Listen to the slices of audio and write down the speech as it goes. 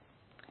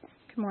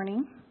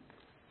morning.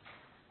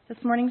 This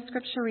morning's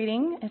scripture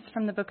reading is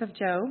from the book of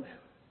Job,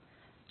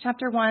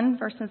 chapter 1,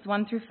 verses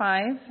 1 through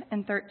 5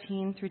 and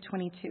 13 through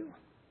 22.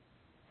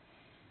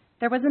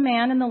 There was a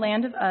man in the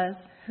land of Uz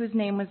whose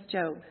name was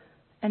Job,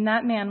 and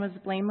that man was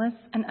blameless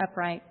and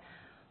upright,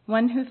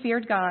 one who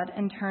feared God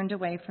and turned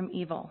away from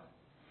evil.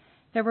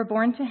 There were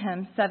born to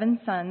him 7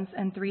 sons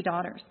and 3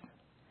 daughters.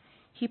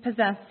 He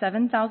possessed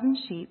 7,000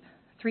 sheep,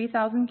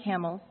 3,000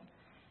 camels,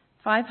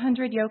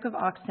 500 yoke of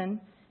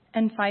oxen,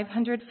 and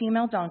 500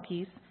 female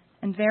donkeys,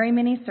 and very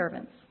many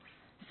servants,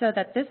 so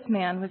that this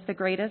man was the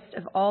greatest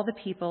of all the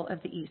people of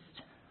the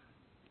East.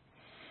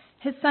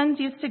 His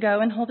sons used to go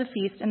and hold a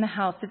feast in the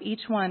house of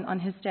each one on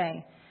his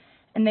day,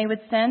 and they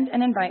would send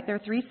and invite their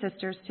 3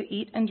 sisters to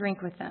eat and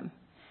drink with them.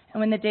 And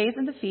when the days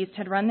of the feast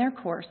had run their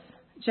course,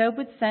 Job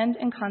would send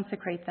and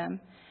consecrate them,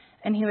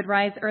 and he would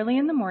rise early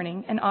in the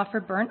morning and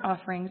offer burnt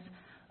offerings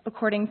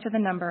according to the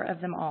number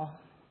of them all.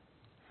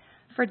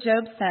 For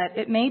Job said,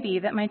 "It may be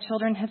that my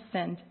children have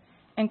sinned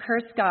and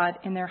cursed God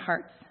in their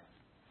hearts."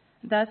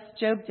 Thus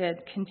Job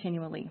did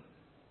continually.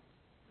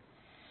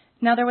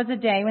 Now there was a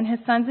day when his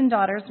sons and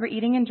daughters were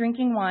eating and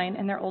drinking wine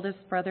in their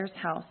oldest brother's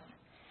house.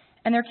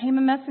 And there came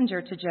a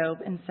messenger to Job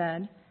and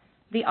said,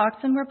 "The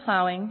oxen were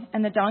plowing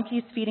and the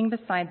donkeys feeding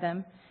beside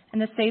them,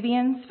 and the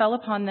Sabeans fell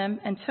upon them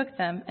and took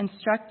them and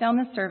struck down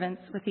the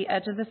servants with the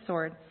edge of the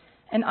sword,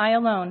 and I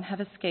alone have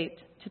escaped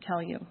to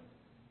tell you."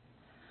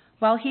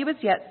 While he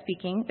was yet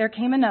speaking, there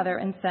came another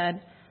and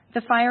said,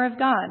 "The fire of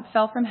God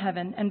fell from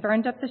heaven and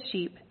burned up the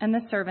sheep and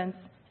the servants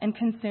and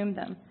consumed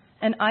them,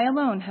 and I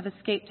alone have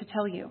escaped to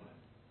tell you."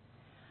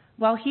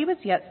 While he was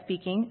yet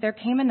speaking, there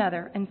came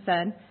another and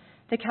said,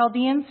 "The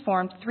Chaldeans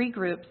formed 3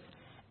 groups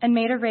and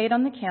made a raid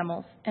on the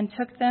camels and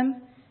took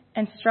them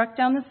and struck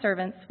down the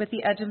servants with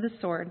the edge of the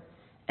sword,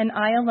 and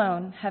I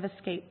alone have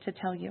escaped to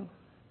tell you."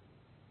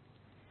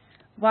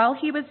 While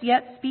he was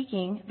yet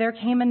speaking, there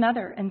came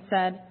another and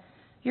said,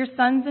 "Your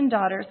sons and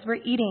daughters were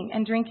eating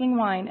and drinking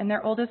wine in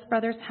their oldest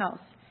brother's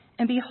house,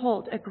 and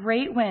behold, a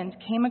great wind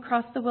came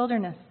across the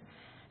wilderness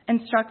and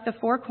struck the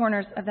 4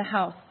 corners of the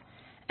house,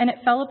 and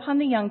it fell upon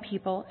the young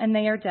people, and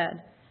they are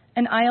dead,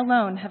 and I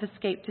alone have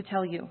escaped to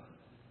tell you."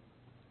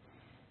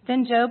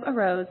 Then Job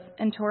arose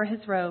and tore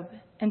his robe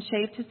and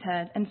shaved his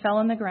head and fell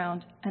on the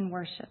ground and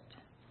worshipped.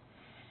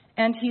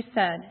 And he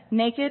said,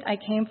 "Naked I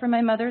came from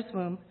my mother's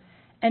womb,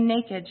 and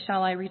naked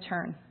shall I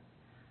return.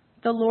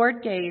 The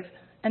Lord gave,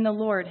 and the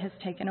Lord has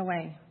taken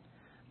away.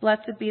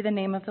 Blessed be the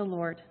name of the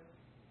Lord."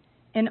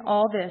 In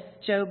all this,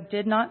 Job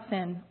did not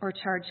sin or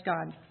charge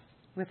God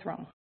with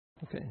wrong.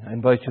 Okay, I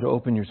invite you to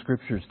open your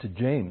scriptures to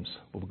James.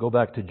 We'll go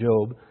back to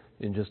Job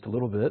in just a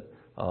little bit.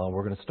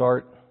 We're going to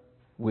start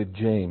with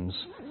James,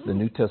 the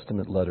New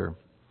Testament letter.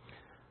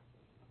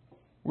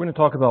 We're going to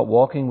talk about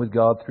walking with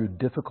God through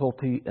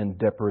difficulty and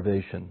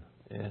deprivation.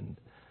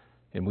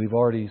 And we've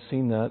already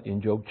seen that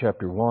in Job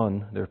chapter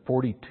 1. There are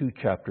 42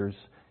 chapters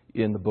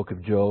in the book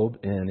of Job,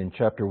 and in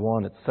chapter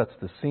 1 it sets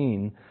the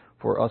scene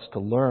for us to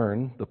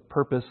learn the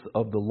purpose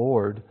of the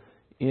Lord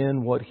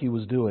in what He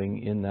was doing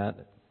in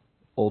that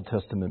Old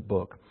Testament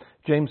book.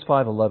 James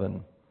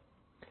 5:11.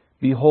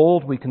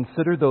 "Behold, we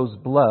consider those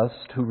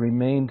blessed who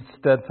remained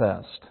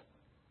steadfast.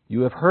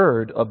 You have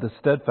heard of the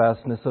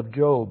steadfastness of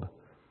Job,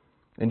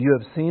 and you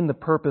have seen the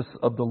purpose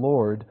of the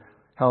Lord,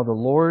 how the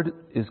Lord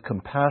is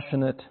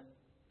compassionate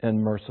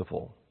and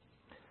merciful."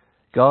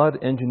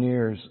 God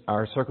engineers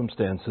our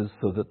circumstances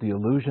so that the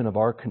illusion of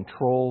our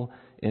control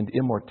and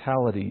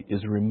immortality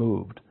is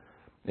removed.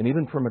 And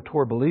even for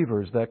mature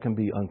believers, that can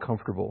be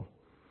uncomfortable.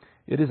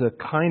 It is a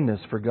kindness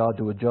for God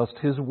to adjust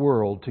His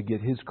world to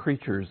get His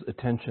creatures'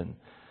 attention.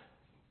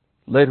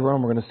 Later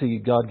on, we're going to see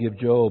God give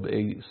Job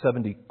a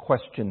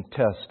 70-question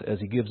test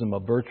as He gives him a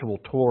virtual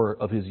tour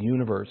of His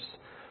universe.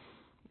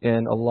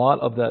 And a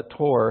lot of that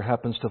tour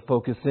happens to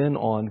focus in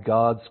on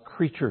God's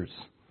creatures.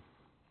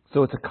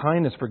 So it's a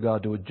kindness for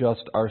God to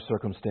adjust our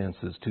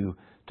circumstances, to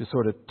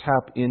sort of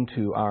tap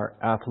into our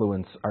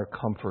affluence, our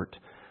comfort,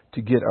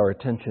 to get our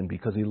attention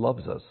because He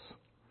loves us.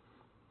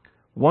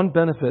 One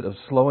benefit of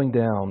slowing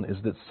down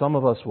is that some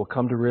of us will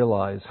come to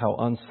realize how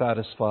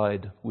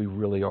unsatisfied we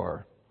really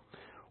are,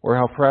 or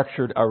how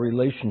fractured our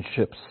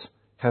relationships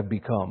have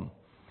become.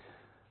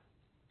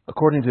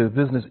 According to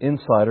Business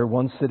Insider,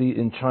 one city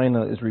in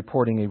China is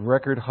reporting a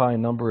record high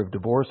number of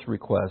divorce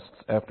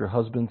requests after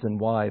husbands and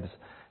wives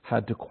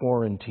had to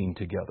quarantine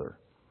together.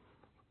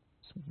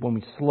 When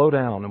we slow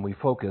down and we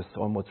focus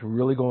on what's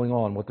really going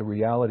on, what the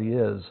reality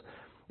is,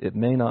 it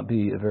may not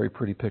be a very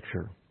pretty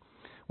picture.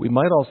 We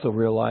might also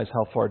realize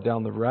how far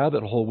down the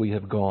rabbit hole we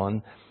have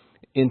gone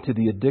into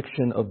the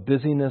addiction of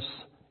busyness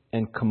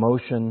and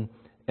commotion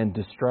and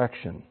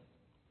distraction.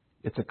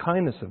 It's a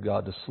kindness of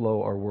God to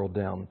slow our world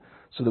down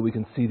so that we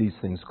can see these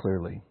things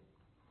clearly.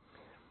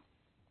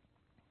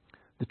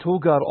 The tool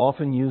God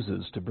often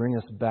uses to bring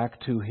us back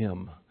to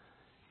Him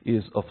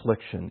is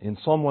affliction. In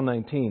Psalm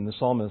 119, the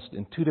psalmist,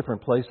 in 2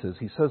 different places,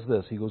 he says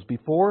this. He goes,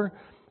 "Before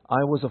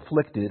I was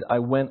afflicted, I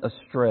went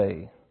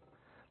astray,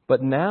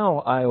 but now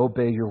I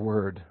obey your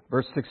word."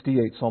 Verse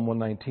 68, Psalm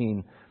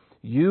 119,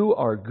 "You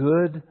are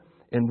good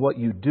and what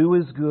you do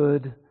is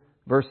good.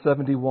 Verse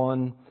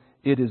 71,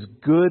 it is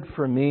good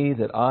for me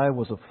that I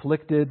was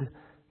afflicted,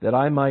 that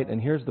I might,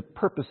 and here's the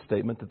purpose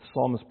statement that the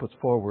psalmist puts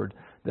forward,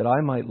 that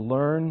I might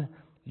learn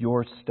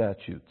your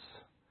statutes.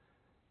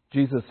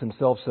 Jesus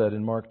himself said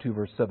in Mark 2,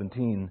 verse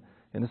 17,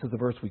 and this is the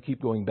verse we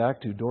keep going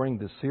back to during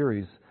this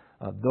series,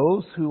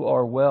 those who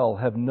are well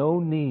have no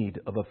need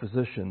of a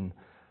physician,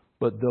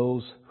 but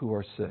those who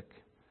are sick.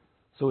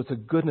 So it's a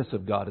goodness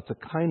of God, it's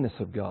a kindness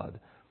of God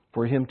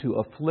for Him to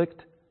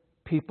afflict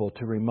people,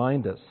 to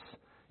remind us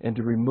and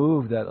to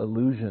remove that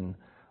illusion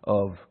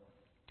of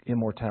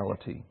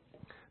immortality.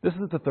 This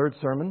is the third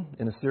sermon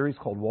in a series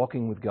called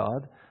Walking with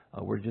God.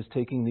 We're just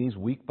taking these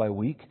week by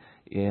week,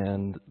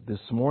 and this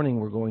morning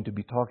we're going to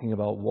be talking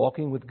about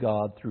walking with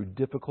God through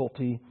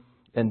difficulty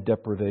and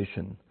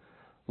deprivation.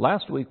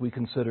 Last week we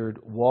considered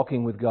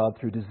walking with God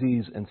through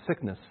disease and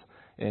sickness,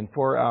 and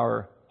for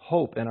our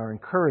hope and our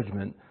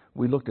encouragement,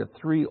 we looked at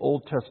 3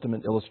 Old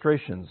Testament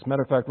illustrations. As a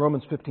matter of fact,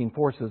 Romans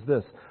 15:4 says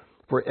this,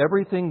 for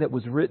everything that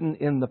was written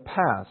in the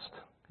past,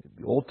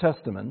 the Old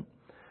Testament,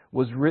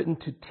 was written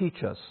to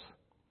teach us,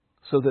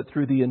 so that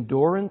through the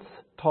endurance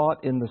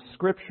taught in the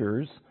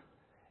Scriptures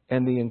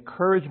and the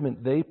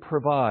encouragement they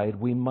provide,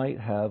 we might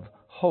have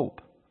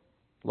hope.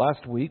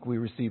 Last week we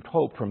received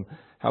hope from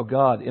how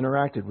God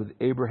interacted with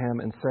Abraham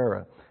and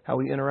Sarah, how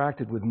He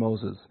interacted with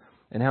Moses,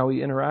 and how He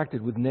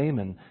interacted with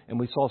Naaman. And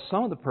we saw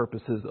some of the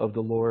purposes of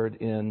the Lord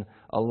in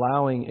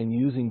allowing and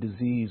using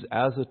disease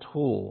as a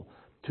tool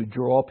to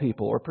draw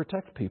people or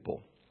protect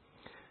people.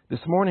 This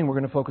morning we're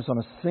going to focus on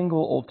a single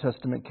Old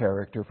Testament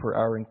character for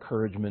our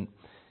encouragement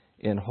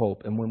and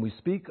hope. And when we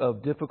speak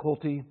of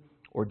difficulty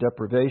or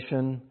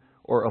deprivation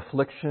or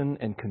affliction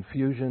and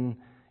confusion,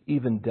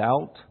 even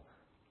doubt,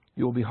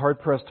 you will be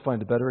hard-pressed to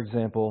find a better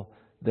example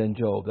than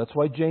Job. That's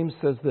why James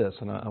says this,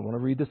 and I want to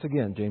read this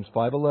again, James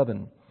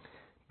 5:11.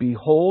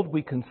 Behold,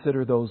 we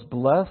consider those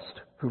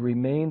blessed who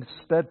remained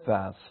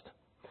steadfast.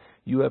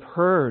 You have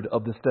heard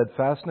of the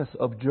steadfastness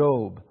of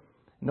Job.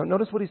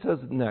 Notice what he says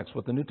next,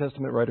 what the New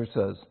Testament writer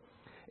says.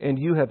 And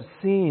you have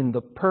seen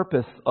the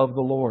purpose of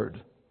the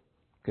Lord.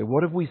 Okay,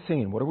 what have we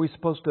seen? What are we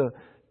supposed to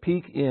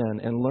peek in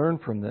and learn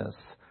from this?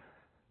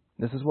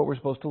 This is what we're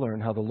supposed to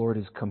learn, how the Lord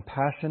is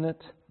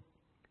compassionate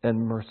and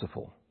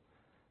merciful.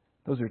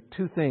 Those are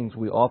 2 things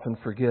we often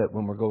forget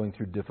when we're going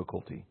through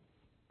difficulty.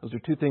 Those are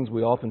 2 things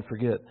we often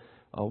forget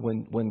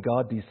when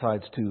God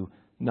decides to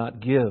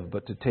not give,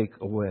 but to take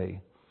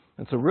away.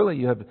 And so really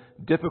you have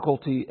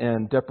difficulty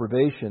and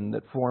deprivation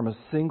that form a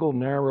single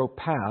narrow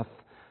path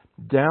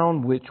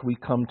down which we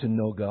come to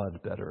know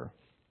God better.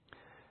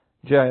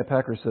 J.I.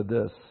 Packer said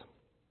this,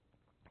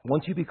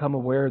 once you become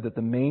aware that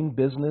the main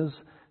business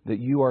that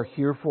you are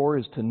here for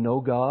is to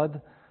know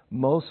God,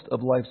 most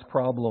of life's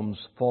problems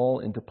fall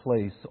into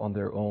place on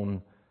their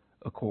own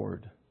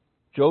accord.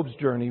 Job's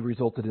journey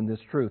resulted in this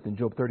truth. In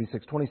Job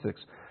 36:26,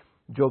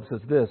 Job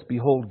says this,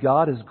 behold,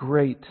 God is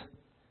great,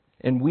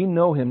 and we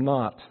know Him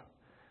not.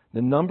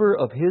 The number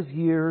of His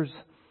years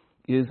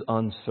is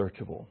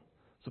unsearchable.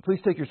 So please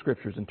take your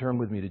scriptures and turn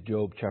with me to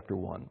Job chapter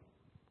 1.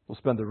 We'll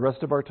spend the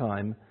rest of our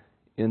time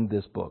in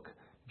this book,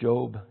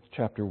 Job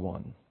chapter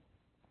 1.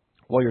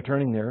 While you're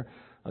turning there,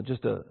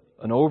 just an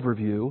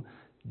overview.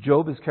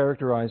 Job is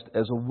characterized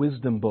as a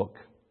wisdom book.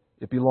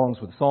 It belongs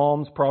with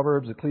Psalms,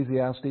 Proverbs,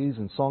 Ecclesiastes,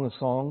 and Song of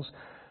Songs.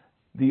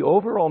 The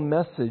overall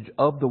message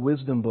of the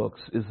wisdom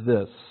books is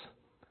this.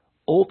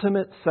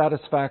 Ultimate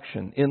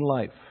satisfaction in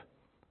life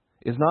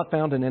is not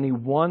found in any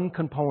one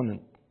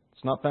component.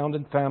 It's not found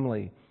in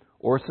family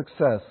or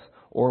success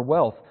or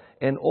wealth.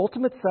 And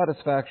ultimate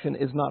satisfaction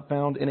is not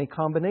found in a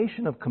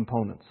combination of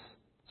components.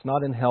 It's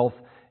not in health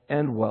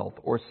and wealth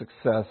or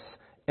success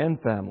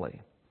and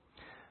family.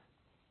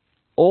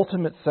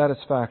 Ultimate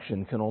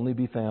satisfaction can only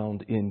be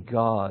found in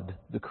God,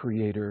 the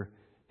Creator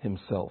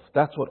Himself.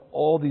 That's what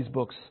all these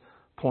books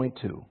point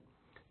to.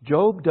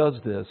 Job does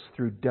this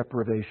through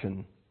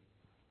deprivation.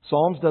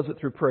 Psalms does it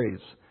through praise.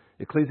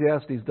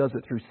 Ecclesiastes does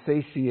it through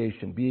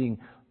satiation, being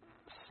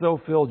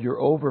so filled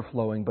you're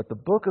overflowing. But the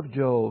book of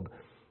Job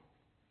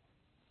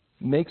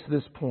makes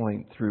this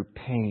point through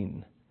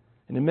pain.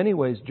 And in many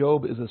ways,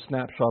 Job is a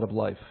snapshot of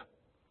life.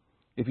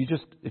 If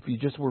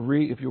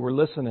you were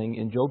listening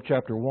in Job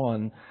chapter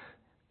 1,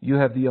 you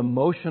have the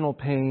emotional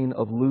pain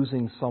of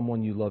losing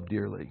someone you love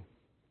dearly,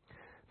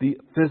 the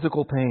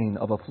physical pain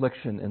of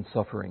affliction and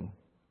suffering,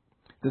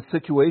 the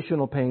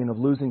situational pain of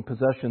losing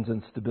possessions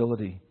and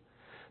stability,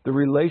 the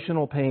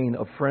relational pain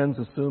of friends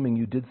assuming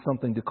you did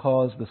something to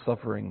cause the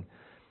suffering.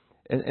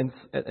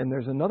 And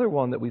there's another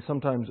one that we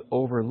sometimes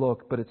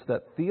overlook, but it's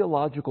that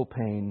theological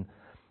pain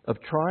of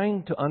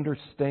trying to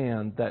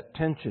understand that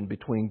tension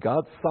between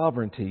God's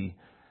sovereignty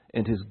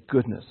and His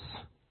goodness.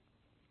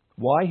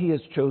 Why He has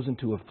chosen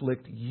to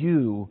afflict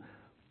you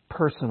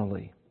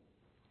personally.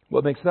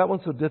 What makes that one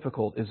so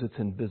difficult is it's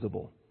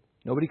invisible.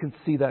 Nobody can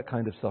see that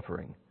kind of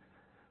suffering.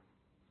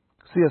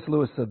 C.S.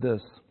 Lewis said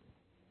this,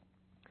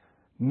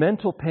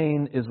 mental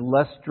pain is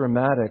less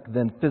dramatic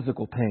than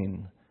physical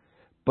pain,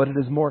 but it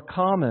is more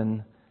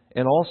common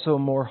and also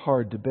more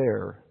hard to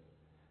bear.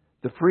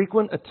 The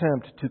frequent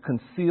attempt to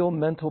conceal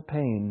mental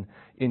pain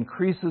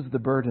increases the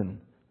burden.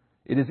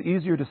 It is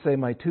easier to say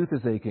my tooth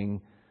is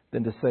aching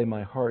than to say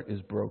my heart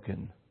is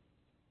broken.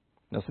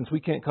 Now, since we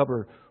can't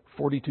cover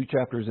 42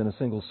 chapters in a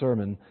single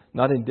sermon,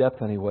 not in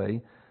depth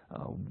anyway,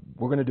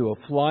 we're going to do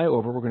a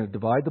flyover. We're going to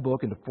divide the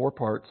book into 4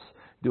 parts,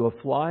 do a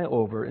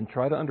flyover, and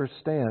try to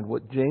understand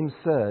what James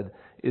said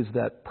is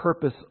that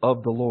purpose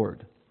of the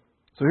Lord.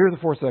 So here are the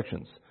 4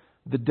 sections.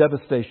 The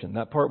devastation.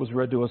 That part was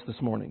read to us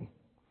this morning.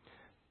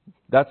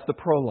 That's the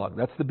prologue.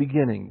 That's the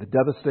beginning, the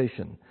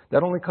devastation.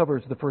 That only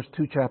covers the first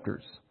 2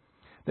 chapters.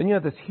 Then you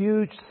have this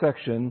huge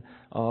section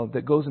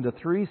that goes into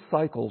 3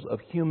 cycles of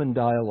human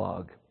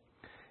dialogue.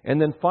 And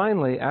then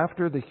finally,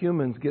 after the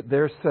humans get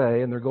their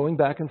say and they're going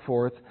back and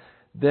forth,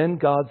 then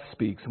God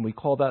speaks, and we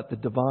call that the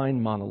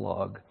divine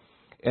monologue.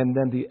 And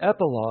then the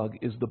epilogue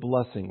is the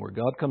blessing, where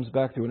God comes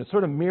back through, and it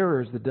sort of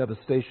mirrors the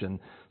devastation.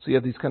 So you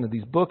have these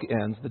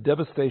bookends, the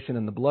devastation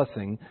and the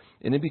blessing,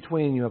 and in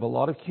between you have a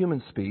lot of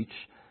human speech,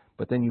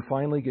 but then you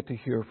finally get to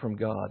hear from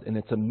God, and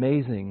it's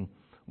amazing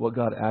what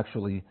God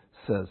actually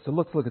says. So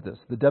let's look at this.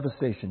 The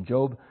devastation,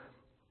 Job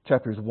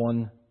chapters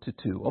 1 to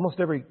 2. Almost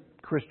every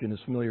Christian is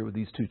familiar with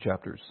these 2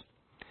 chapters.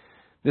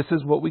 This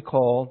is what we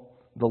call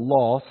the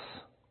loss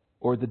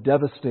or the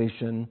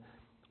devastation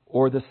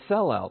or the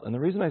sellout. And the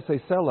reason I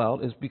say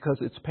sellout is because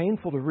it's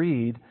painful to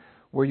read,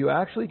 where you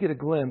actually get a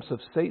glimpse of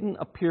Satan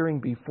appearing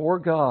before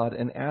God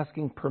and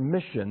asking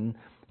permission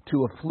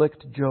to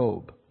afflict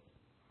Job.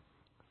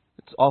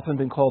 It's often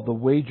been called the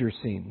wager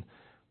scene,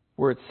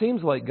 where it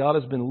seems like God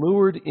has been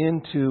lured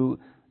into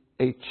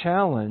a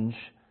challenge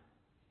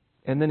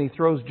and then he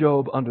throws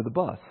Job under the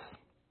bus.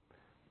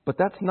 But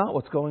that's not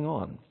what's going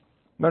on.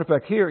 Matter of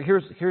fact,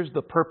 here's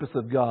the purpose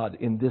of God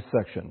in this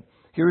section.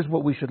 Here's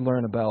what we should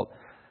learn about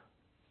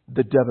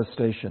the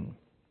devastation.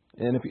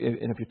 And if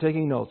you're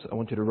taking notes, I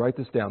want you to write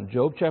this down.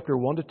 Job chapter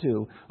 1 to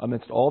 2,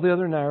 amidst all the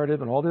other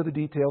narrative and all the other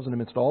details and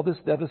amidst all this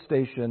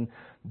devastation,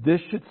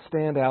 this should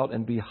stand out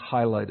and be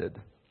highlighted.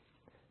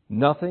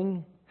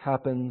 Nothing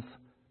happens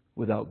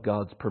without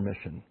God's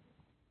permission.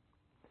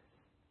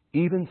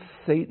 Even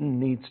Satan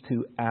needs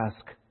to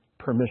ask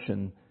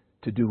permission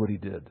to do what he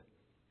did.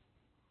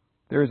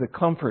 There is a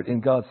comfort in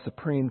God's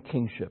supreme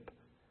kingship.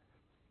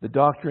 The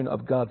doctrine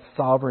of God's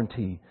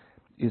sovereignty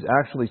is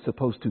actually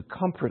supposed to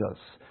comfort us.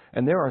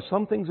 And there are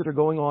some things that are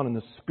going on in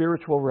the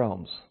spiritual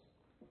realms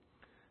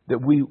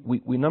that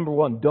we number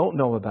one, don't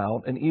know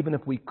about. And even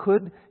if we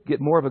could get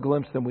more of a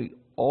glimpse than we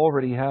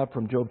already have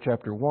from Job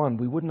chapter 1,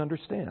 we wouldn't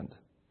understand.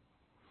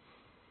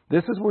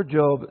 This is where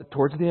Job,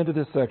 towards the end of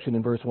this section,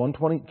 in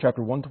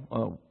chapter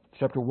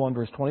 1,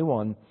 verse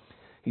 21,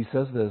 he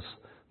says this: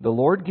 "The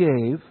Lord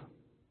gave,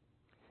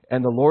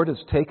 and the Lord has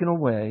taken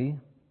away.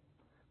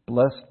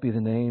 Blessed be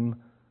the name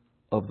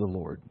of the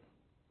Lord."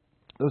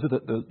 Those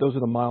are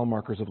the mile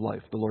markers of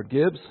life. The Lord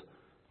gives,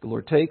 the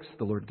Lord takes,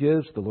 the Lord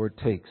gives, the Lord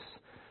takes.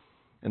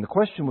 And the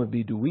question would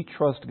be, do we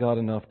trust God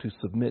enough to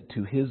submit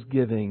to His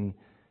giving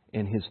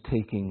and His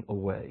taking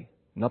away?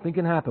 Nothing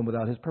can happen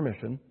without His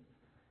permission.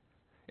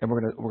 And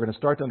we're going to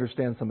start to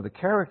understand some of the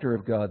character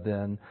of God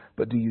then.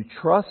 But do you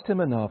trust Him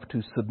enough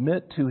to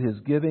submit to His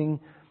giving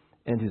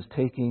and His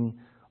taking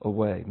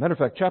away? Matter of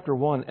fact, chapter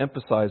 1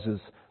 emphasizes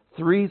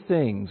 3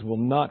 things will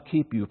not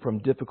keep you from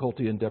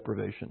difficulty and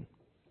deprivation.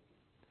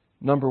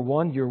 Number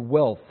 1, your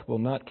wealth will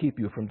not keep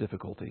you from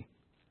difficulty.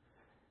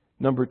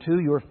 Number 2,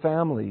 your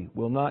family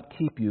will not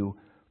keep you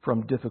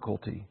from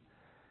difficulty.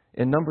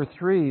 And number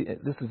 3,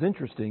 this is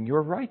interesting,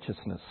 your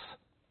righteousness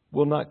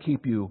will not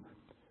keep you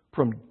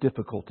from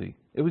difficulty.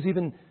 It was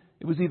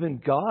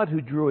even God who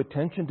drew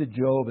attention to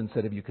Job and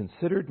said, "Have you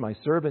considered my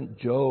servant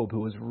Job,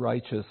 who is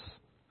righteous?"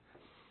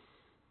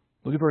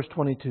 Look at verse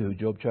 22,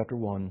 Job chapter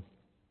 1.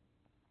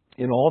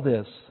 "In all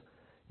this,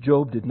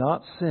 Job did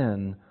not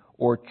sin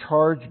or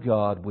charge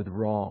God with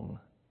wrong."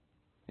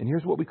 And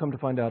here's what we come to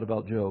find out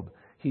about Job.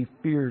 He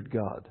feared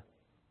God.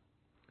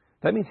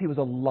 That means he was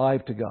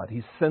alive to God.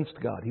 He sensed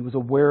God. He was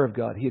aware of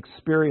God. He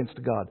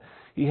experienced God.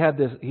 He had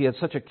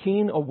such a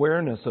keen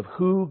awareness of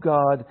who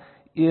God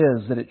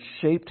is that it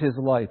shaped his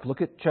life.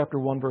 Look at chapter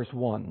 1, verse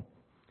 1.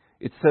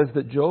 It says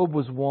that Job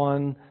was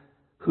one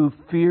who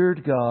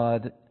feared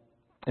God.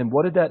 And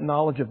what did that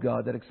knowledge of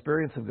God, that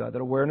experience of God,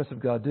 that awareness of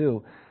God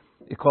do?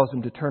 It caused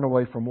him to turn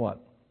away from what?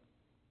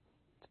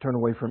 To turn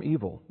away from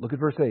evil. Look at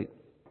verse 8.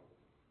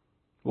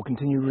 We'll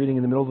continue reading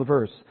in the middle of the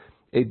verse.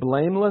 "A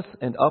blameless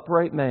and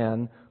upright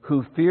man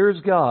who fears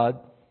God,"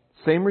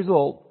 same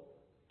result,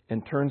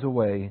 "and turns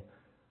away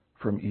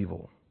from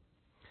evil."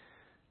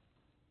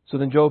 So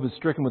then Job is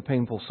stricken with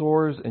painful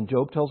sores, and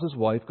Job tells his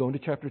wife, go into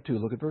chapter 2,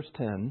 look at verse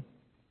 10.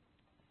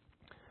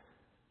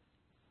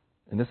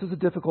 And this is a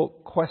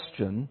difficult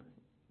question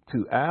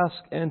to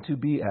ask and to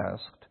be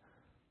asked.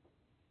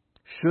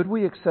 Should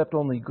we accept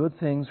only good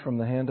things from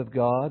the hand of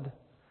God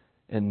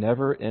and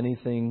never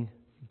anything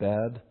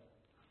bad?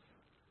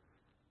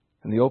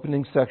 And the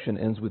opening section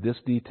ends with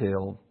this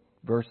detail,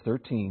 verse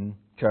 13,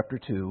 chapter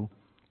 2.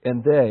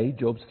 "And they,"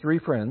 Job's 3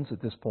 friends at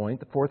this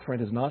point, the 4th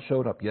friend has not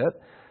showed up yet,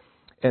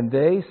 And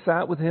they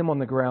sat with him on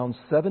the ground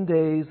 7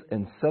 days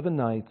and 7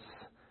 nights,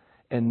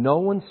 and no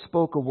one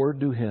spoke a word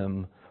to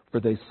him, for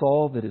they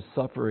saw that his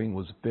suffering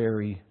was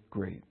very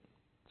great.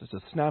 Just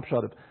a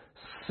snapshot of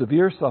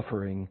severe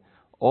suffering,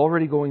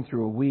 already going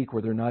through a week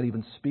where they're not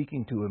even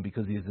speaking to him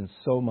because he is in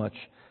so much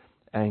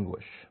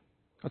anguish.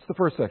 That's the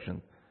first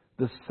section.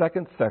 The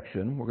second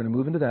section, we're going to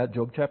move into that,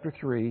 Job chapter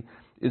 3,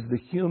 is the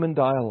human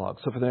dialogue.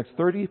 So for the next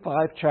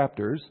 35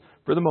 chapters,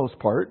 for the most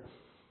part,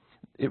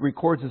 it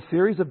records a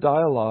series of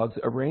dialogues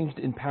arranged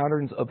in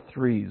patterns of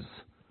threes.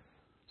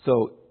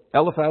 So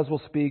Eliphaz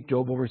will speak,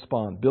 Job will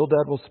respond.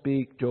 Bildad will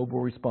speak, Job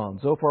will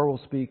respond. Zophar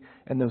will speak,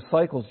 and those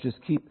cycles just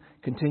keep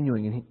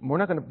continuing. And we're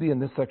not going to be in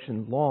this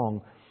section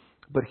long,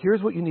 but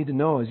here's what you need to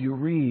know as you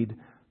read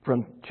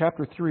from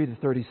chapter 3 to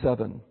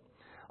 37.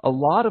 A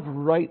lot of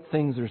right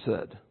things are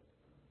said.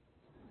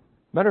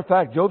 Matter of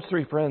fact, Job's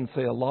three friends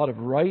say a lot of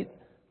right,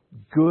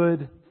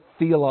 good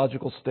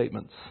theological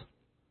statements.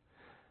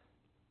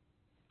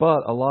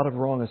 But a lot of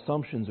wrong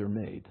assumptions are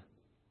made.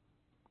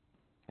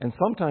 And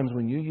sometimes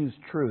when you use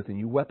truth and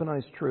you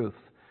weaponize truth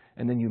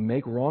and then you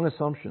make wrong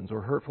assumptions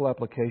or hurtful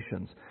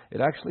applications, it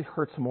actually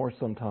hurts more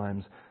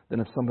sometimes than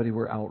if somebody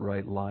were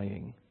outright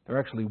lying. They're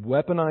actually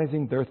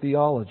weaponizing their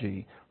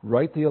theology,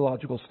 right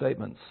theological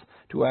statements,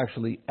 to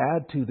actually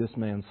add to this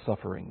man's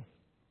suffering.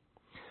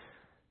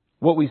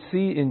 What we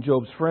see in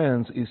Job's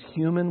friends is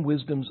human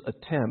wisdom's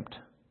attempt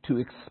to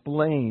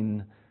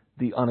explain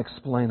the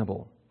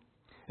unexplainable.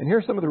 And here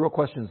are some of the real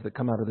questions that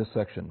come out of this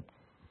section.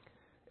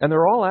 And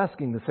they're all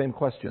asking the same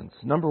questions.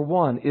 Number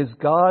one, is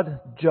God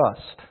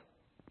just?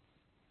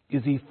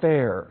 Is He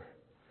fair?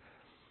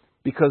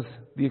 Because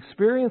the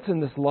experience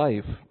in this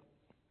life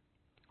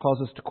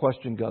causes us to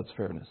question God's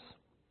fairness.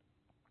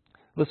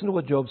 Listen to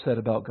what Job said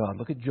about God.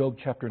 Look at Job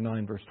chapter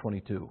 9, verse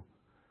 22.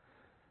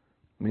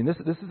 I mean, this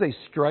is a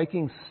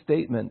striking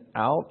statement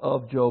out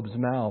of Job's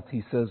mouth.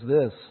 He says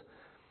this,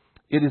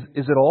 is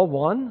it all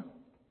one?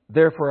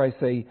 Therefore I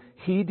say,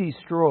 He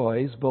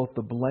destroys both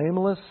the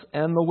blameless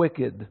and the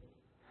wicked.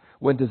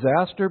 When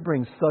disaster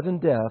brings sudden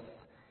death,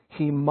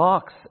 He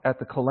mocks at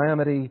the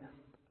calamity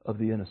of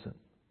the innocent.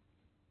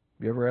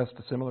 Have you ever asked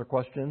a similar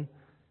question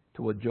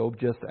to what Job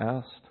just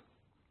asked?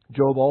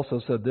 Job also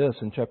said this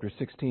in chapter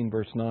 16,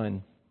 verse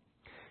 9.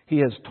 He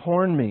has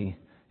torn me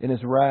in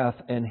His wrath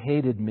and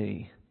hated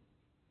me.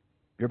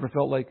 You ever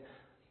felt like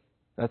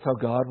that's how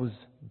God was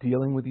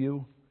dealing with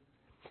you?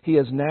 He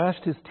has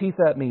gnashed His teeth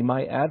at me.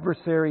 My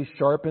adversary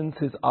sharpens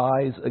his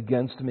eyes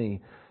against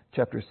me.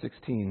 Chapter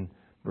 16,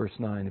 verse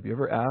 9. Have you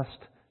ever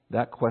asked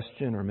that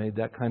question or made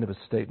that kind of a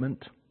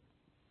statement?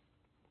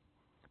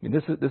 I mean,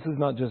 this is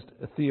not just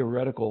a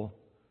theoretical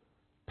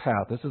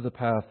path. This is a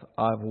path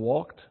I've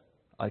walked.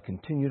 I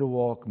continue to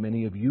walk.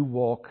 Many of you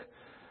walk.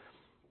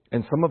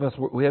 And some of us,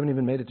 we haven't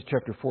even made it to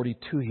chapter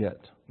 42 yet,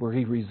 where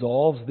he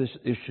resolves this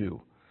issue.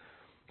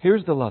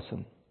 Here's the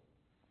lesson.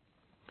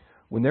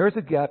 When there is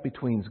a gap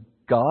between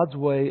God's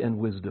way and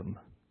wisdom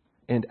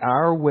and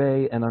our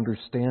way and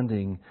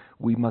understanding,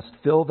 we must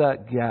fill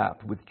that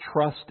gap with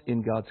trust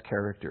in God's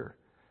character.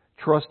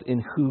 Trust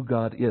in who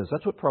God is.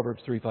 That's what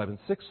Proverbs 3, 5, and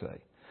 6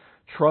 say.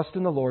 Trust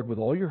in the Lord with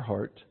all your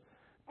heart.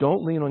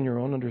 Don't lean on your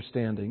own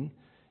understanding.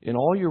 In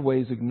all your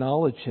ways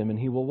acknowledge Him, and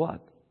He will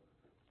what?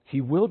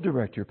 He will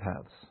direct your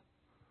paths.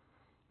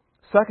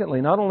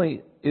 Secondly, not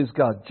only is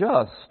God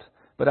just,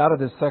 but out of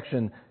this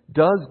section,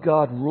 does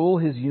God rule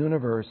His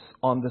universe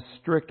on the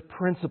strict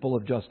principle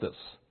of justice?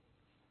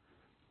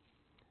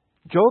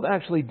 Job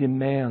actually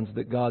demands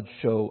that God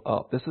show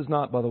up. This is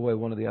not, by the way,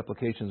 one of the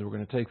applications we're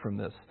going to take from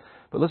this.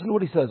 But listen to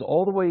what he says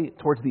all the way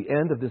towards the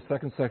end of this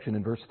second section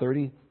in verse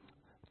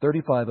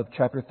 35 of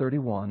chapter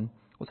 31.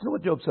 Listen to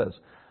what Job says.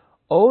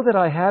 Oh, that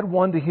I had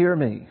one to hear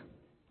me.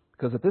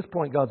 Because at this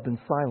point, God's been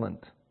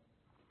silent.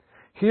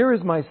 Here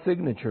is my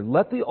signature.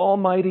 Let the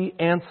Almighty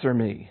answer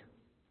me.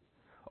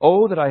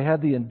 Oh, that I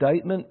had the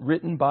indictment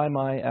written by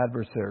my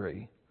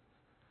adversary.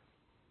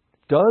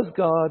 Does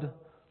God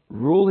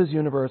rule His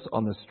universe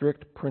on the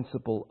strict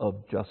principle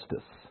of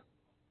justice?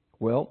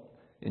 Well,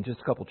 in just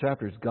a couple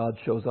chapters, God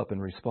shows up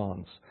and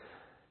responds.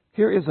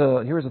 Here is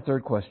a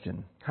third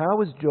question.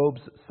 How is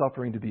Job's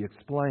suffering to be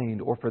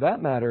explained? Or for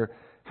that matter,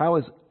 how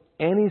is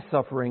any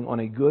suffering on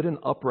a good and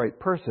upright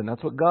person?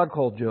 That's what God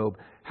called Job.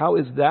 How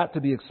is that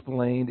to be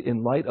explained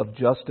in light of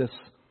justice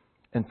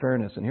and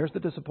fairness? And here's the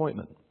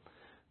disappointment.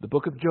 The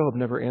book of Job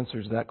never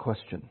answers that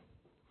question.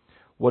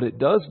 What it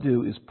does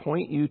do is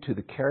point you to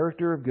the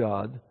character of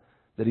God,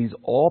 that He's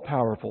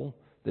all-powerful,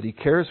 that He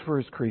cares for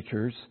His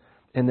creatures,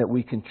 and that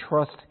we can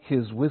trust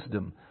His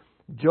wisdom.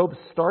 Job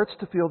starts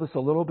to feel this a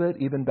little bit,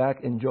 even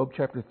back in Job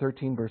chapter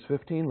 13, verse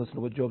 15. Listen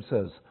to what Job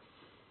says.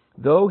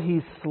 Though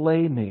He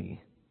slay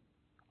me,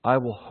 I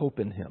will hope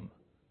in Him.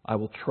 I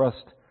will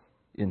trust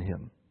in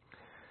Him.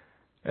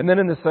 And then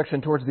in this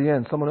section towards the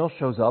end, someone else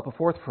shows up, a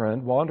fourth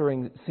friend,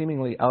 wandering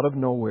seemingly out of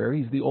nowhere.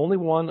 He's the only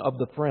one of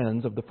the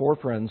four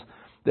friends,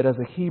 that has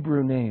a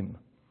Hebrew name.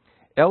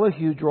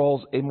 Elihu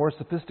draws a more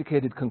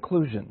sophisticated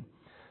conclusion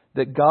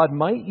that God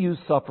might use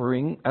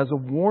suffering as a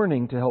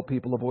warning to help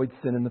people avoid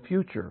sin in the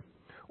future,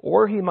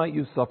 or he might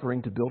use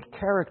suffering to build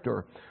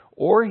character,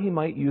 or he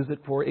might use it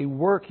for a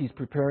work he's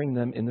preparing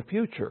them in the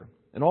future.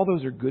 And all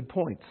those are good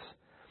points.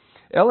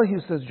 Elihu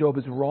says Job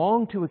is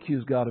wrong to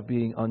accuse God of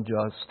being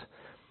unjust.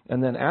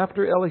 And then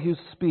after Elihu's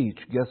speech,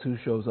 guess who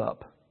shows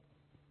up?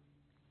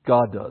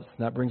 God does.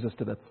 And that brings us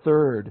to the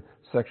third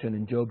section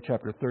in Job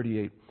chapter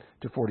 38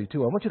 to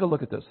 42. I want you to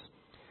look at this,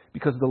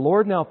 because the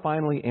Lord now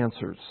finally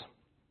answers.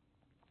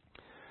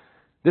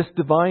 This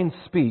divine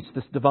speech,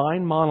 this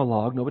divine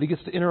monologue, nobody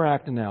gets to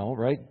interact now,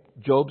 right?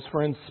 Job's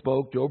friends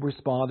spoke, Job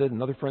responded.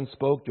 Another friend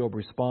spoke, Job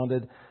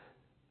responded.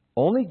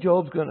 Only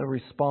Job's going to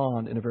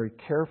respond in a very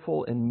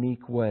careful and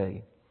meek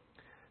way.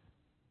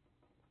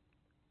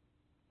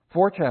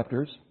 4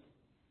 chapters,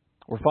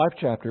 or 5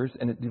 chapters,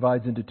 and it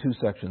divides into 2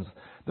 sections.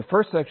 The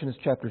first section is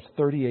chapters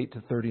 38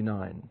 to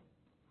 39.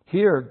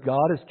 Here,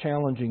 God is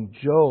challenging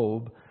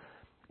Job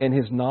and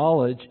his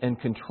knowledge and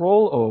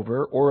control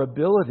over, or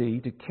ability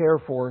to care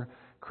for,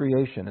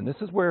 creation. And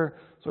this is where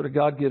sort of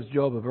God gives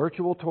Job a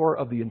virtual tour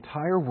of the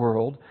entire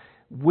world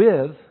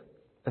with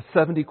a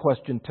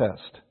 70-question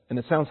test. And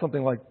it sounds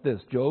something like this.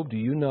 Job, do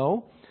you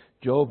know?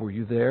 Job, were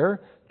you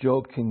there?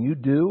 Job, can you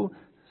do?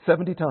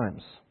 70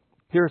 times.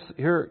 Here's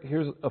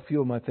a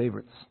few of my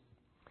favorites.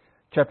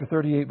 Chapter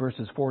 38,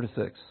 verses 4 to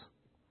 6.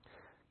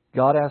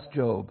 God asked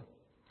Job,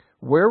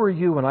 where were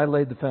you when I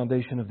laid the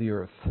foundation of the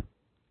earth?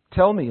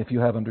 Tell me if you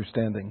have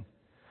understanding.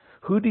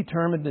 Who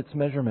determined its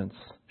measurements?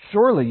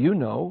 Surely you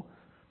know.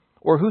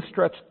 Or who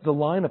stretched the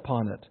line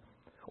upon it?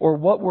 Or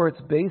what were its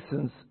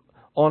basins?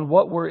 On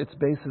what were its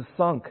bases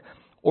sunk?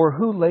 Or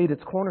who laid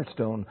its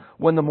cornerstone?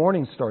 When the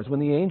morning stars, when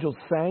the angels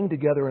sang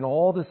together and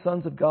all the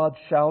sons of God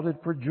shouted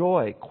for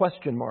joy?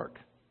 Question mark.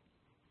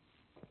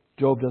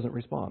 Job doesn't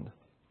respond.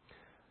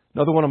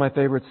 Another one of my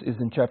favorites is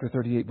in chapter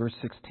 38, verse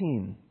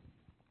 16.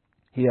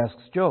 He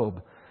asks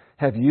Job,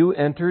 have you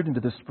entered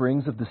into the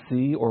springs of the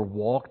sea or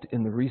walked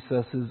in the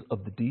recesses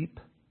of the deep?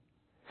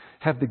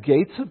 Have the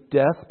gates of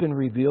death been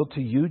revealed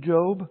to you,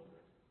 Job?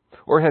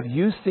 Or have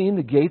you seen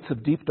the gates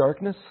of deep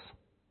darkness?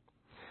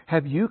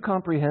 Have you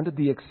comprehended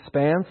the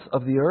expanse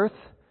of the earth?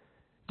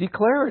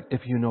 Declare it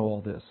if you know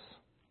all this.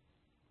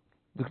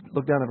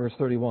 Look down at verse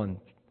 31,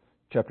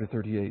 chapter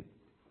 38.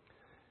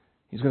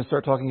 He's going to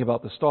start talking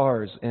about the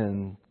stars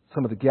and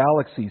some of the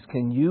galaxies.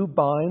 Can you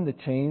bind the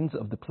chains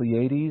of the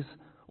Pleiades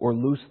or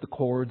loose the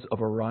cords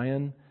of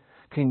Orion?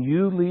 Can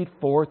you lead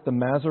forth the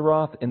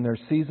Mazzaroth in their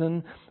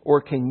season? Or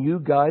can you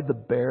guide the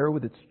bear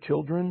with its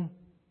children?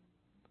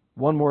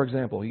 One more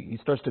example. He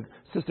starts to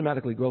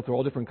systematically go through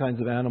all different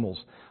kinds of animals.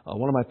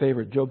 One of my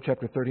favorite, Job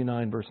chapter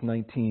 39, verse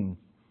 19.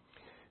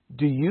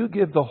 Do you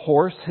give the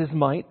horse his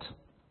might?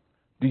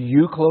 Do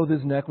you clothe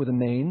his neck with a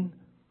mane?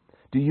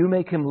 Do you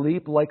make him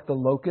leap like the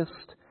locust?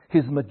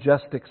 His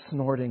majestic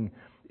snorting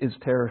is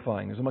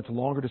terrifying. There's a much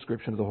longer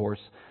description of the horse.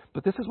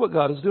 But this is what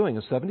God is doing,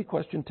 a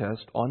 70-question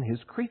test on his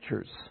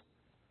creatures.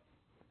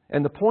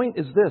 And the point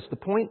is this. The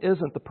point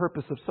isn't the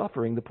purpose of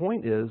suffering. The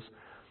point is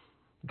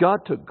God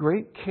took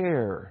great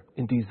care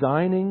in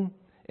designing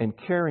and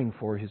caring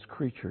for his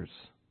creatures.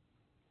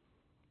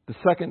 The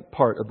second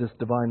part of this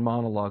divine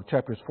monologue,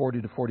 chapters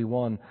 40 to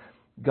 41,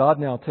 God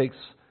now takes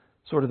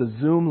sort of the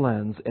zoom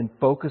lens and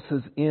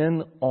focuses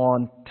in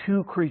on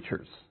 2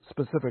 creatures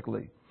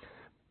specifically.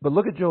 But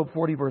look at Job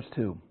 40, verse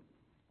 2.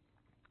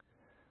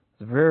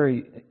 It's a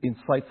very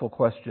insightful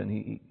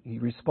question. He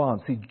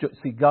responds.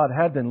 See, God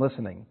had been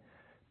listening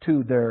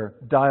to their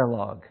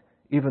dialogue,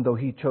 even though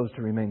he chose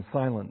to remain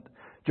silent.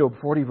 Job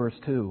 40, verse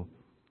 2.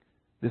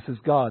 This is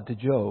God to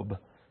Job.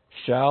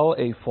 Shall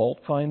a fault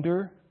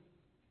finder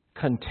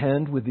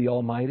contend with the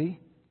Almighty?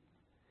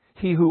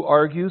 He who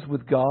argues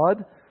with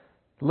God,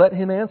 let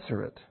him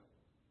answer it.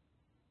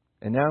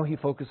 And now he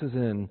focuses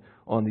in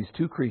on these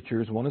 2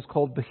 creatures. One is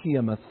called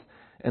Behemoth,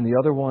 and the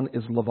other one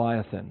is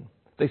Leviathan.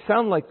 They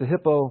sound like the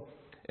hippo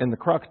and the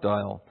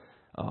crocodile,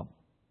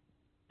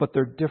 but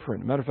they're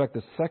different. Matter of fact,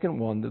 the second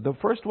one, the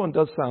first one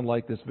does sound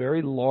like this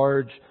very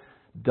large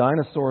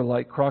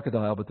dinosaur-like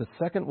crocodile, but the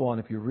second one,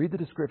 if you read the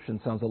description,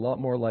 sounds a lot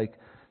more like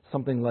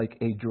something like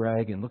a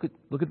dragon. Look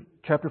at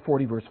chapter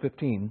 40, verse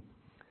 15.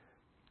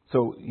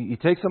 So he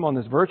takes them on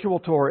this virtual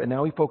tour, and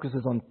now he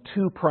focuses on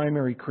 2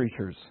 primary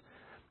creatures.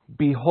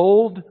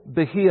 Behold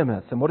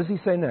Behemoth. And what does he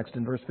say next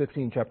in verse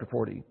 15, chapter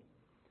 40?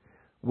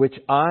 Which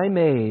I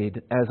made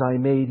as I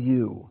made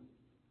you.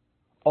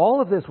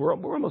 All of this, we're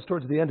almost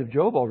towards the end of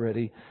Job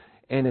already,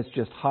 and it's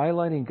just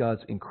highlighting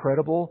God's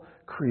incredible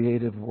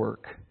creative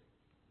work.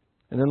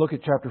 And then look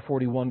at chapter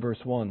 41, verse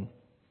 1.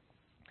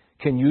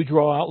 Can you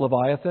draw out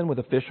Leviathan with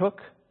a fishhook?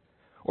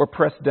 Or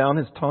press down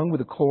his tongue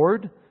with a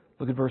cord?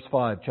 Look at verse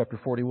 5, chapter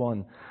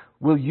 41.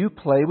 Will you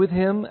play with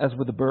him as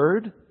with a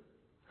bird?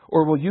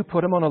 Or will you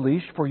put him on a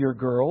leash for your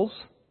girls?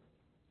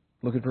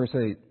 Look at verse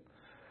 8.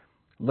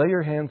 Lay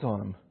your hands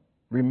on him.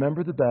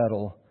 Remember the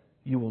battle.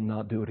 You will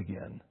not do it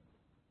again.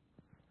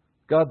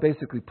 God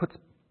basically puts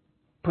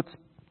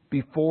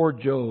before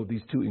Job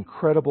these 2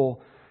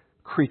 incredible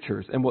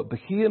creatures. And what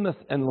Behemoth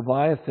and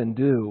Leviathan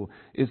do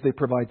is they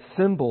provide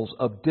symbols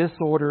of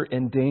disorder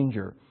and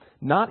danger.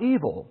 Not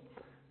evil,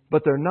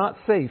 but they're not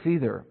safe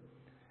either.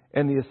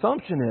 And the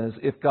assumption is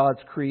if God's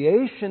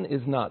creation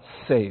is not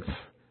safe,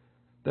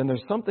 then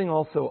there's something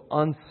also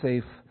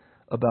unsafe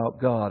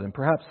about God. And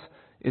perhaps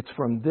it's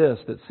from this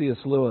that C.S.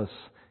 Lewis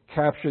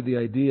captured the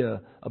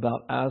idea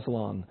about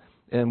Aslan,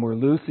 and where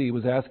Lucy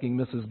was asking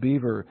Mrs.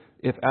 Beaver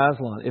if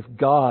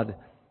God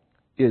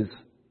is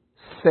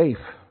safe.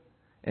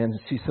 And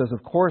she says,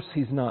 of course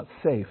he's not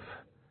safe,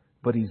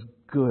 but he's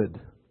good.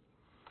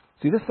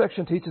 See, this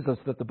section teaches us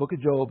that the book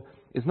of Job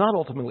is not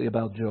ultimately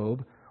about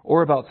Job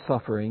or about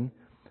suffering,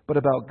 but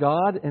about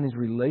God and His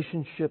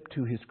relationship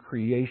to His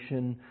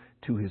creation,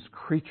 to His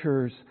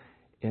creatures,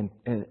 and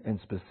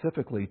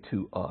specifically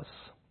to us.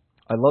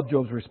 I love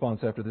Job's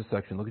response after this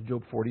section. Look at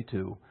Job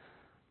 42.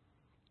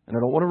 And I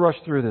don't want to rush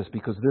through this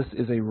because this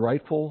is a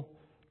rightful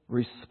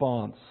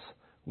response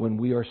when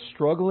we are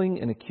struggling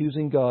and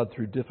accusing God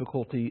through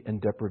difficulty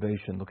and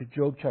deprivation. Look at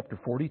Job chapter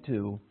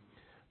 42,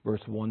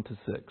 verse 1 to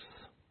 6.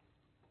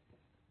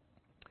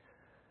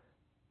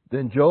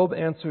 Then Job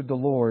answered the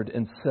Lord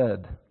and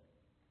said,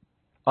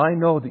 I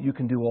know that you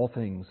can do all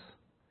things,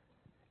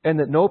 and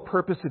that no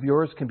purpose of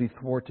yours can be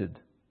thwarted.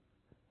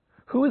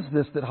 Who is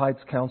this that hides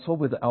counsel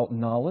without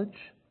knowledge?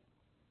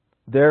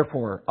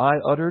 Therefore, I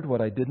uttered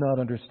what I did not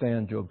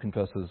understand, Job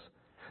confesses,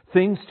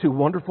 things too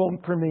wonderful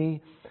for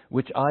me,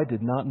 which I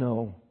did not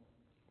know.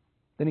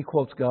 Then he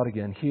quotes God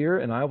again. Hear,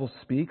 and I will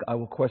speak. I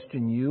will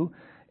question you,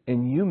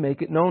 and you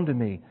make it known to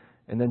me.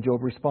 And then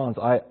Job responds,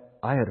 I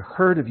had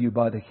heard of you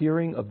by the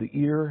hearing of the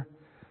ear,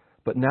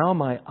 but now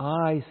my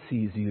eye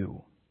sees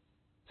you.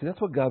 See,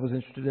 that's what God was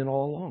interested in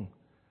all along.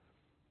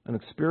 An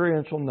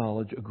experiential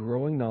knowledge, a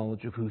growing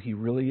knowledge of who He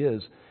really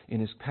is in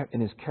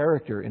His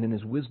character and in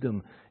His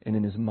wisdom and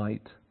in His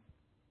might.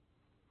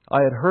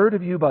 I had heard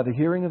of you by the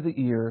hearing of the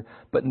ear,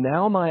 but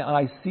now my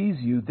eye sees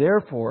you.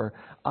 Therefore,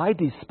 I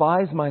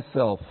despise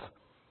myself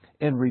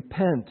and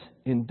repent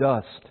in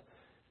dust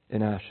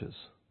and ashes.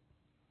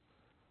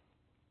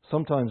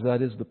 Sometimes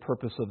that is the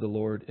purpose of the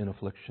Lord in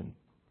affliction.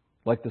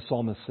 Like the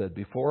psalmist said,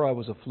 before I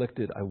was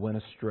afflicted, I went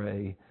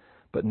astray,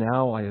 but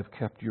now I have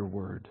kept your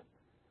word.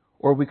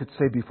 Or we could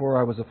say, before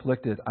I was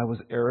afflicted, I was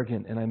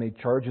arrogant and I made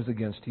charges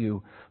against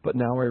you, but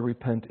now I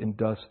repent in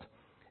dust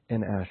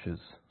and ashes.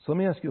 So let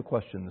me ask you a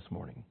question this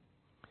morning.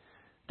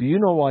 Do you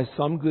know why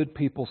some good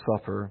people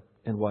suffer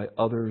and why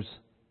others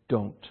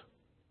don't?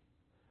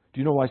 Do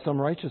you know why some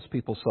righteous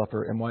people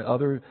suffer and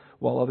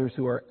while others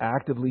who are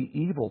actively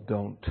evil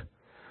don't?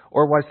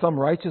 Or why some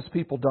righteous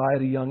people die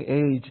at a young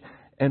age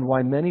and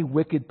why many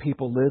wicked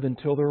people live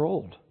until they're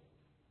old?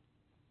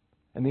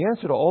 And the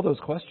answer to all those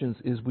questions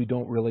is we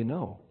don't really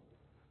know.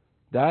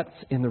 That's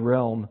in the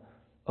realm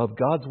of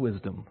God's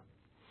wisdom.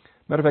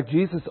 Matter of fact,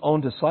 Jesus'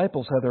 own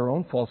disciples had their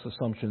own false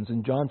assumptions.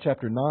 In John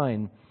chapter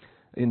 9,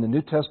 in the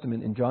New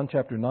Testament, in John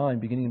chapter 9,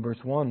 beginning in verse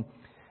 1,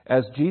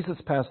 as Jesus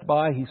passed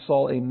by, He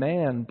saw a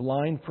man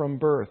blind from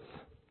birth.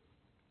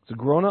 It's a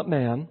grown-up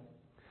man.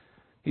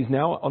 He's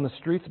now on the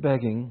streets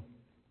begging,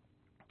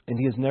 and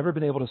he has never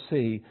been able to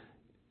see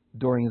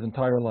during his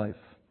entire life.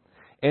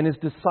 And His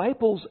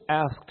disciples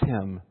asked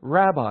Him,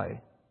 Rabbi,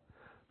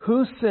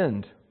 who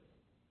sinned,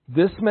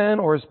 this man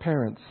or his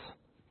parents,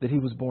 that he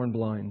was born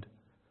blind?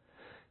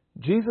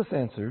 Jesus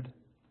answered,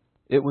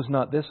 it was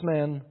not this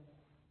man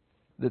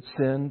that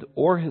sinned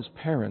or his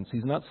parents.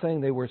 He's not saying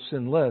they were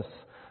sinless,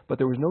 but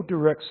there was no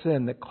direct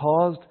sin that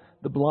caused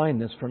the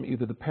blindness from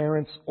either the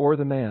parents or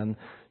the man.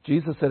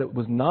 Jesus said it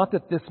was not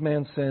that this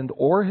man sinned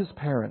or his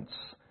parents.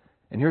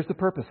 And here's the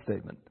purpose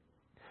statement.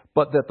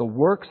 But that the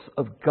works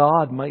of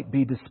God might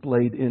be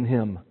displayed in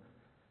him.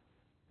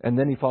 And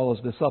then He follows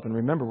this up. And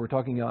remember, we're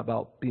talking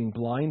about being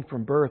blind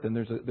from birth, and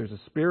there's a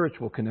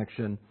spiritual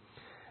connection.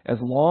 As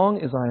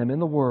long as I am in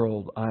the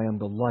world, I am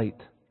the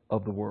light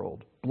of the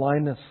world.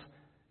 Blindness,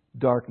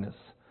 darkness.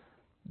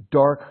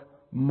 Dark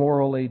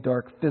morally,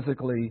 dark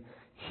physically.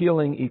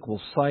 Healing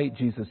equals sight.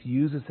 Jesus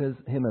uses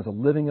him as a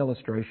living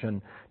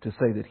illustration to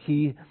say that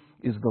He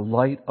is the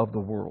light of the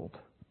world.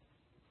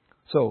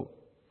 So,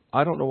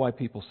 I don't know why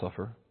people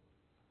suffer.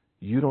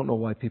 You don't know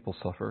why people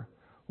suffer,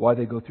 why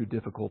they go through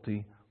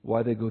difficulty,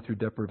 why they go through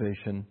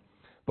deprivation.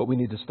 But we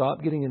need to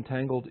stop getting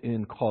entangled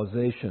in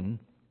causation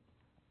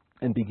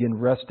and begin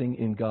resting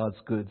in God's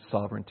good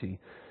sovereignty.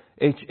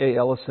 H.A.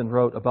 Ellison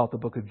wrote about the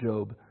book of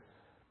Job,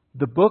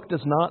 the book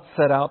does not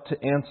set out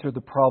to answer the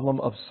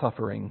problem of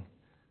suffering,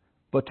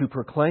 but to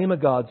proclaim a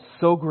God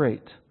so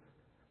great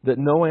that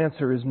no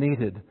answer is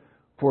needed,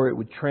 for it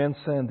would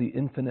transcend the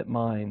infinite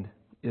mind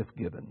if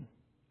given.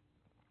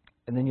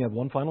 And then you have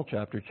one final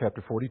chapter,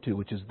 chapter 42,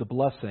 which is the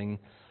blessing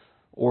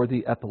or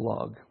the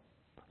epilogue.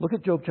 Look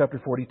at Job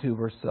chapter 42,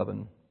 verse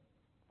 7.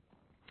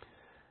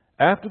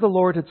 After the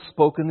Lord had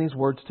spoken these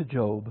words to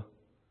Job,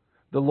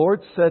 the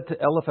Lord said to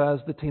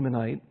Eliphaz the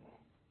Temanite,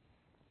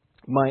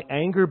 my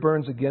anger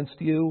burns against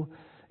you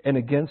and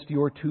against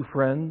your two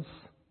friends.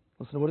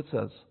 Listen to what it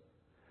says.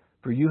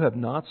 For you have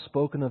not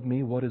spoken of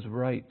me what is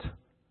right,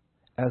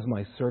 as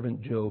my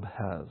servant Job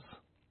has.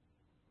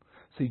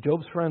 See,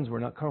 Job's friends were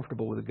not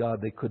comfortable with a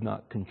God they could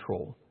not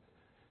control.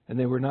 And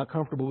they were not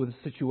comfortable with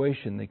a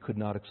situation they could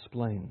not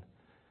explain.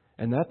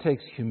 And that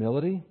takes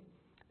humility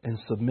and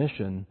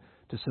submission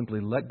to simply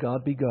let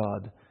God be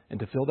God and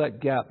to fill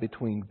that gap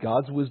between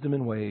God's wisdom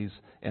and ways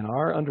and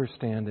our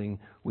understanding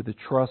with the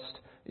trust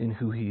in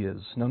who He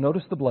is. Now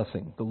notice the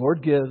blessing. The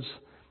Lord gives,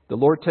 the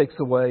Lord takes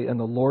away, and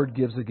the Lord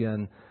gives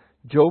again.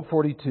 Job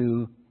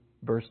 42,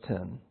 verse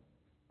 10.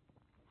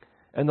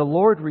 And the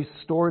Lord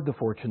restored the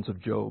fortunes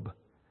of Job.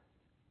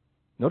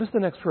 Notice the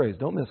next phrase.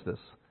 Don't miss this.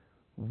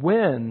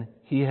 When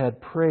he had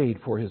prayed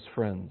for his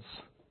friends.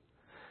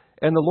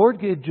 And the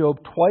Lord gave Job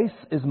twice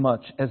as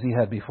much as he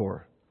had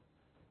before.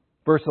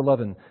 Verse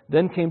 11.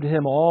 Then came to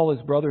him all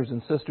his brothers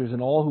and sisters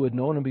and all who had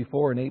known him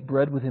before and ate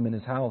bread with him in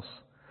his house.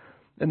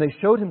 And they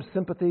showed him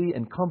sympathy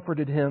and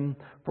comforted him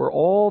for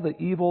all the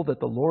evil that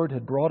the Lord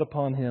had brought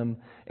upon him.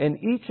 And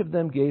each of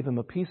them gave him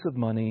a piece of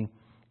money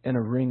and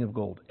a ring of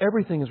gold.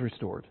 Everything is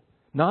restored.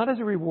 Not as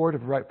a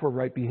reward for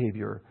right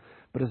behavior,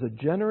 but as a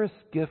generous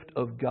gift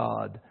of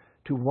God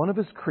to one of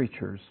His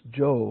creatures,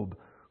 Job,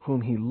 whom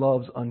He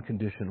loves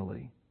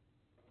unconditionally.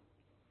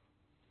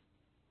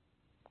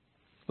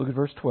 Look at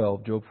verse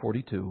 12, Job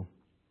 42.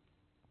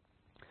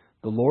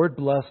 The Lord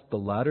blessed the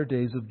latter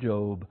days of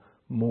Job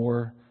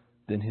more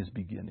than his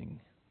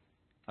beginning.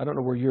 I don't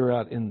know where you're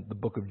at in the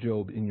book of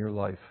Job in your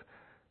life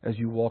as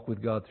you walk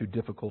with God through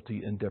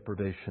difficulty and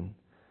deprivation.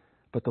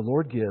 But the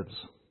Lord gives,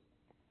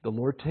 the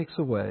Lord takes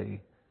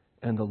away,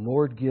 and the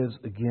Lord gives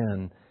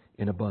again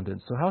in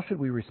abundance. So how should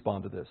we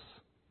respond to this?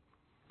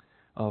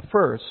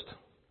 First,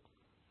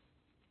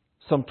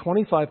 some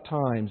 25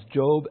 times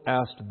Job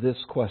asked this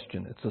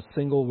question. It's a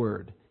single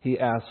word. He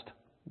asked,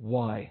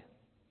 why?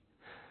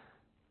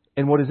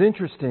 And what is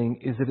interesting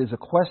is it is a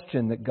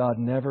question that God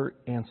never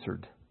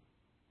answered.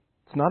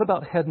 It's not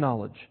about head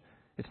knowledge.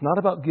 It's not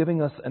about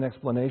giving us an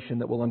explanation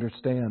that we'll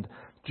understand.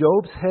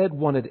 Job's head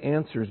wanted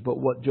answers, but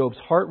what Job's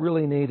heart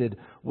really needed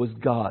was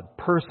God,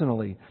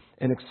 personally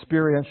and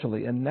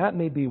experientially. And that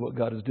may be what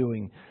God is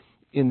doing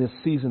in this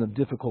season of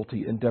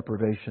difficulty and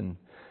deprivation.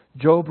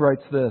 Job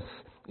writes this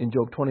in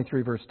Job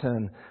 23, verse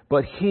 10,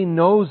 but He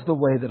knows the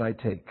way that I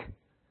take.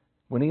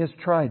 When He has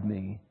tried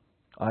me,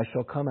 I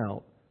shall come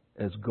out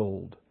as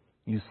gold.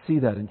 You see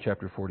that in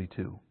chapter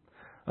 42.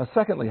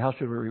 Secondly, how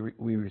should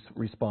we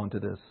respond to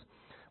this?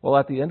 Well,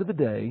 at the end of the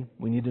day,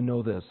 we need to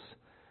know this.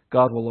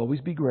 God will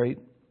always be great.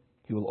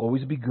 He will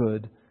always be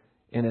good.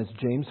 And as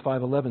James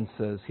 5:11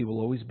 says, He will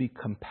always be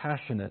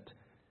compassionate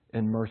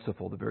and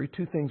merciful. The very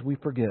two things we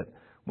forget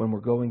when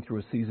we're going through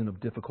a season of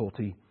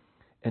difficulty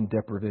and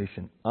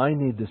deprivation. I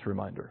need this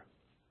reminder.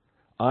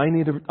 I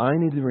need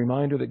the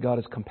reminder that God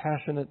is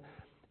compassionate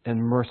and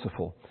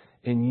merciful.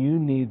 And you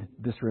need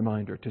this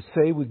reminder to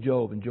say with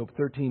Job in Job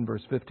 13,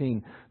 verse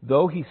 15,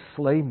 though He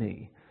slay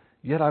me,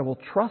 yet I will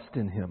trust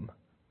in Him.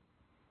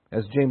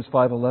 As James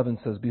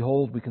 5:11 says,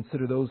 behold, we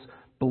consider those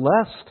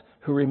blessed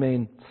who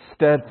remain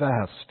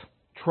steadfast,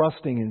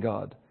 trusting in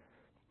God.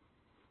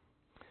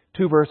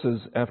 Two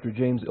verses after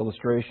James'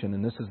 illustration,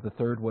 and this is the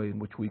third way in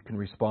which we can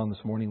respond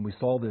this morning. We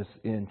saw this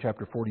in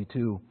chapter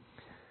 42.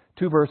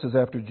 Two verses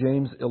after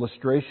James'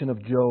 illustration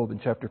of Job in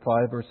chapter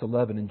 5, verse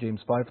 11. In James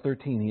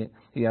 5:13,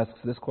 he asks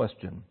this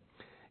question,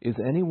 is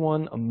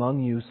anyone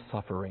among you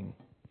suffering?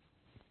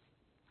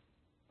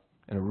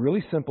 And a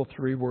really simple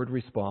three-word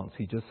response.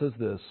 He just says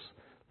this,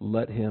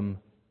 let him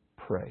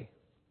pray.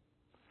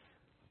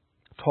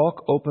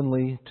 Talk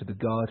openly to the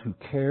God who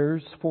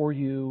cares for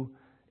you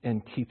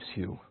and keeps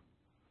you.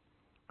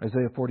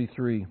 Isaiah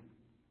 43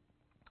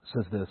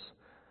 says this,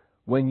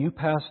 when you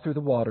pass through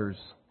the waters,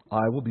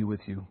 I will be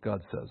with you,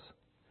 God says.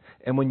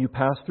 And when you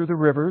pass through the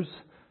rivers,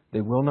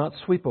 they will not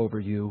sweep over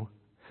you.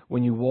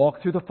 When you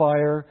walk through the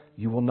fire,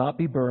 you will not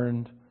be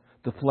burned.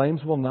 The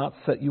flames will not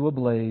set you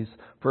ablaze.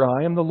 For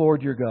I am the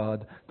Lord your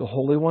God, the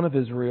Holy One of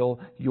Israel,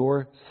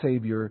 your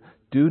Savior.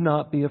 Do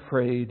not be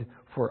afraid,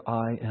 for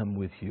I am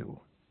with you.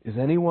 Is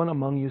anyone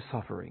among you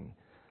suffering?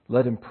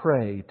 Let him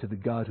pray to the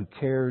God who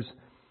cares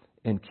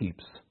and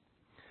keeps.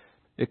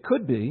 It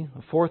could be,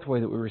 a fourth way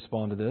that we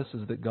respond to this,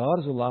 is that God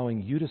is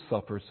allowing you to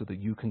suffer so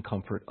that you can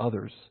comfort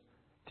others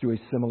through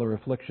a similar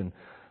affliction.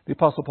 The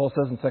Apostle Paul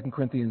says in 2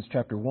 Corinthians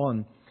chapter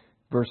 1,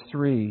 verse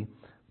 3,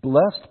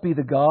 blessed be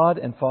the God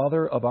and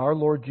Father of our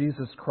Lord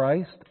Jesus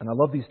Christ, and I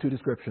love these two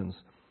descriptions,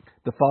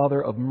 the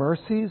Father of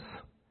mercies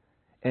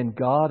and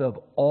God of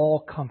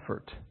all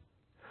comfort,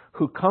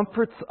 who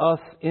comforts us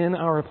in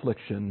our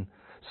affliction,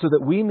 so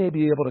that we may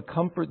be able to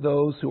comfort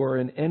those who are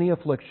in any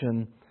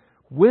affliction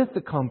with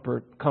the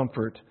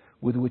comfort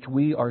with which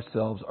we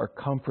ourselves are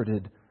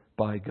comforted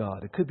by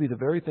God. It could be the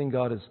very thing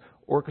God is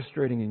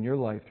orchestrating in your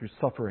life through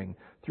suffering,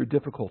 through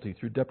difficulty,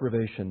 through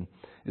deprivation,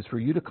 is for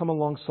you to come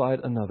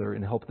alongside another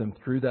and help them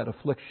through that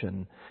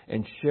affliction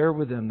and share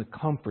with them the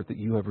comfort that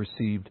you have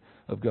received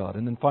of God.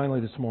 And then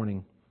finally this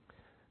morning,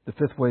 the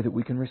fifth way that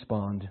we can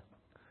respond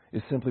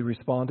is simply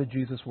respond to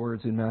Jesus'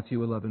 words in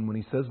Matthew 11 when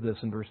He says this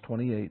in verse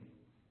 28.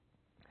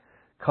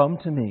 Come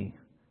to me,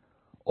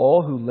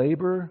 all who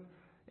labor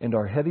and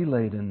are heavy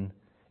laden,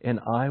 and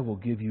I will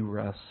give you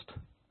rest.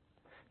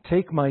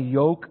 Take my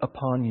yoke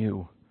upon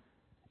you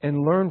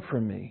and learn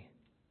from me,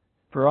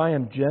 for I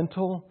am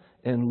gentle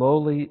and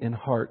lowly in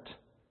heart,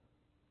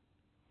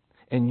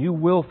 and you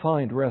will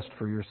find rest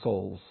for your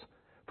souls.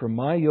 For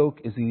my yoke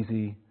is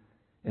easy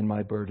and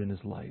my burden is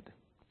light.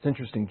 It's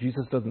interesting.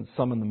 Jesus doesn't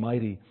summon the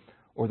mighty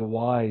or the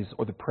wise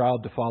or the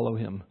proud to follow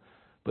him,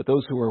 but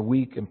those who are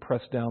weak and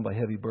pressed down by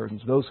heavy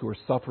burdens, those who are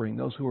suffering,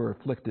 those who are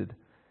afflicted.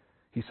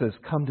 He says,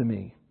 come to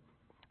me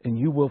and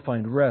you will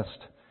find rest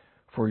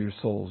for your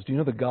souls. Do you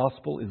know the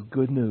gospel is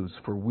good news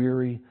for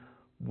weary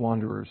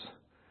wanderers?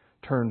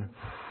 Turn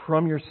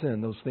from your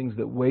sin, those things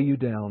that weigh you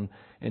down,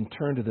 and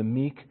turn to the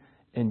meek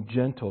and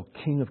gentle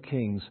King of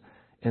Kings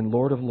and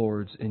Lord of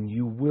Lords, and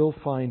you will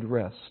find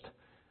rest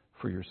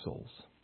for your souls.